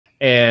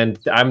and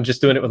I'm just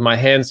doing it with my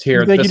hands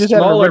here. The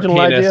smaller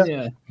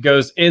penis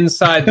goes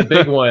inside the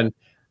big one,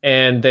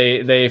 and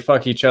they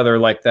fuck each other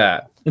like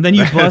that. And then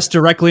you bust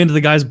directly into the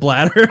guy's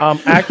bladder.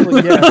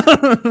 Actually, yes.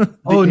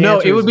 Oh no,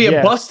 it would be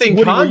a busting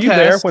Woody, contest. Were you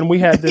there when we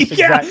had this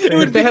exact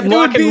thing? They had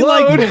lock and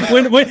load.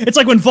 It's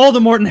like when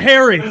Voldemort and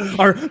Harry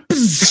are.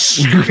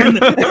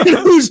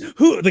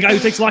 who? The guy who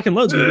takes lock and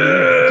loads.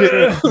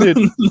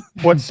 Dude,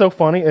 what's so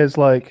funny is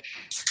like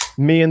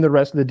me and the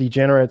rest of the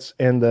degenerates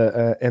in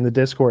the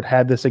Discord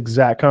had this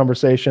exact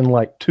conversation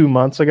like 2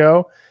 months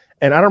ago,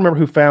 and I don't remember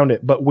who found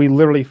it, but we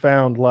literally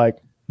found like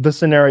the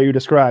scenario you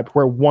described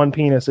where one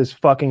penis is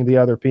fucking the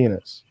other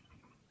penis.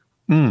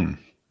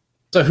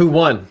 So who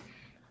won?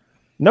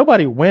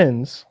 Nobody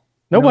wins.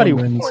 Nobody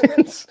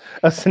wins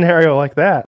a scenario like that.